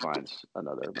he could find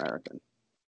another American.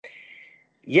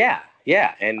 Yeah,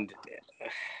 and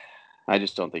I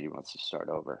just don't think he wants to start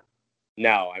over.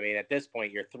 no, I mean at this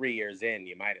point you're 3 years in,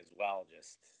 you might as well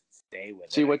just stay with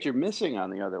it. See, what you're missing on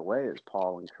the other way is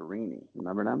Paul and Carini.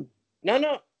 Remember them?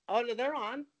 No. Oh, no, they're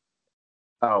on.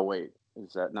 Oh wait,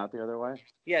 is that not the other way?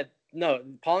 Yeah, no.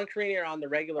 Paul and Carini are on the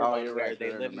regular one you're where right. they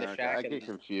They're live in the America. shack. I get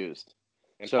confused.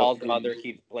 And So, Paul's mother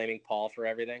keeps blaming Paul for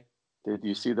everything. Did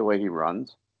you see the way he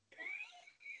runs?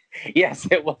 Yes,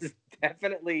 it was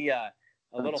definitely a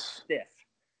little stiff.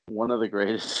 One of the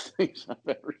greatest things I've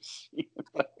ever seen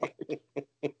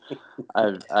in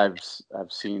my life.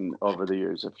 I've seen over the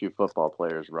years a few football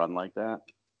players run like that.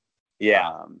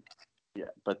 Yeah. Yeah,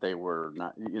 but they were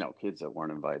not, kids that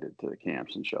weren't invited to the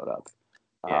camps and showed up.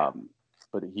 Yeah.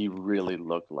 But he really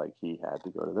looked like he had to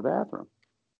go to the bathroom.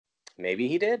 Maybe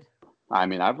he did. I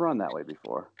mean, I've run that way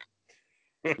before,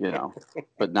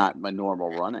 but not my normal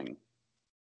running.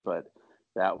 But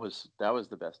that was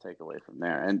the best takeaway from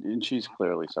there. And she's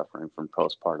clearly suffering from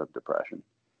postpartum depression.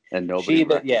 And nobody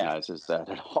recognizes that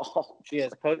at all. She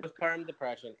has postpartum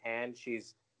depression, and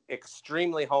she's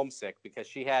extremely homesick because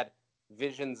she had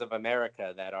visions of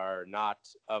America that are not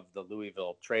of the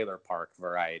Louisville trailer park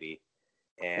variety.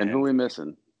 And who are we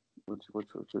missing? Which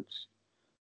are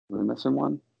we missing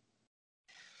one?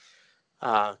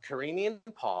 Carini and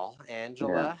Paul,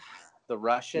 Angela, the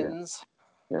Russians.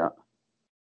 Yeah.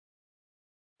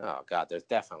 Oh, God, there's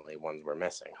definitely ones we're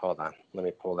missing. Hold on. Let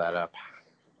me pull that up.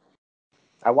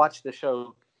 I watched the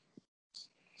show.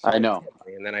 I know.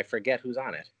 And then I forget who's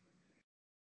on it.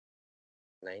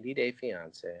 90 Day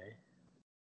Fiance.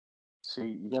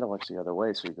 See, you got to watch the other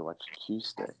way so you can watch Cheese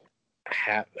Stick.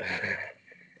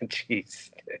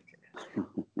 Cheese Stick.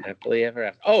 Happily ever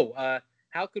after. Oh,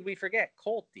 how could we forget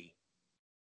Colty?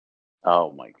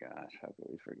 Oh, my gosh. How could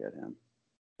we forget him?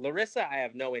 Larissa, I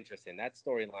have no interest in. That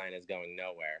storyline is going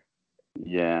nowhere.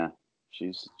 Yeah,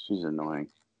 she's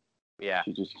annoying. Yeah.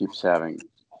 She just keeps having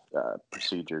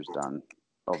procedures done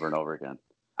over and over again.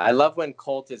 I love when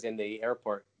Colt is in the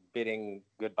airport bidding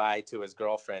goodbye to his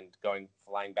girlfriend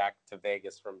flying back to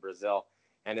Vegas from Brazil,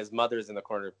 and his mother's in the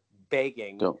corner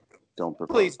begging. Don't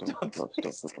propose. Please don't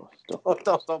propose.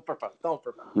 Don't propose.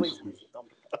 Please don't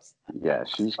propose. Yeah,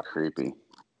 she's creepy.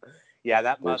 Yeah,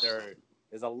 that mother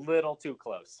is a little too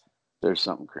close. There's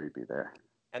something creepy there.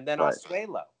 And then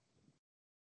Asuelo.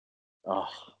 Oh,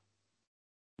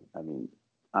 I mean,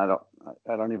 I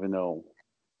don't even know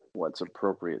what's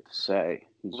appropriate to say.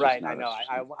 Right, I know.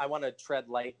 I want to tread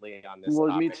lightly on this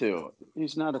topic. Me too.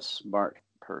 He's not a smart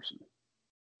person.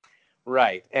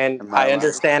 Right, and I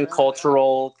understand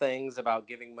cultural things about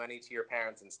giving money to your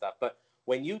parents and stuff, but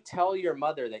when you tell your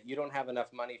mother that you don't have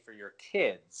enough money for your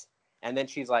kids, and then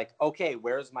she's like, okay,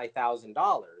 where's my $1,000?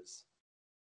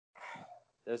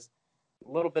 There's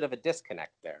a little bit of a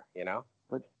disconnect there,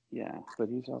 But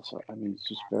he's also, he's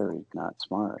just very not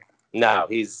smart. No,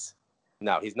 he's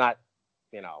not,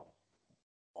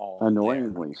 all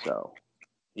annoyingly there. So.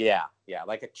 Yeah,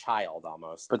 like a child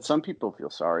almost. But some people feel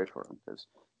sorry for him because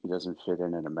he doesn't fit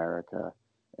in America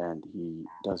and he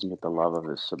doesn't get the love of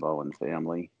his Samoan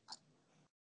family.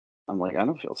 I'm like, I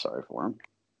don't feel sorry for him.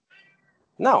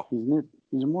 No.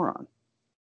 He's a moron.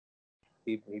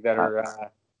 He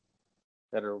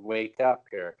better wake up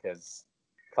here because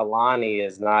Kalani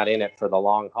is not in it for the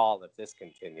long haul if this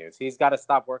continues. He's got to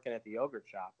stop working at the yogurt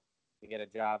shop to get a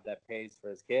job that pays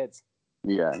for his kids.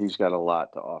 Yeah, he's got a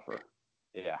lot to offer.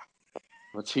 Yeah.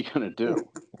 What's he going to do?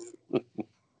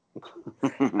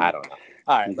 I don't know.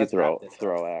 All right, let's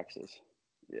throw axes.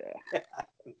 Yeah.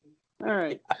 All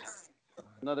right.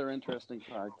 Another interesting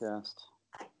podcast.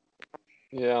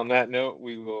 Yeah, on that note,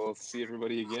 we will see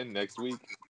everybody again next week.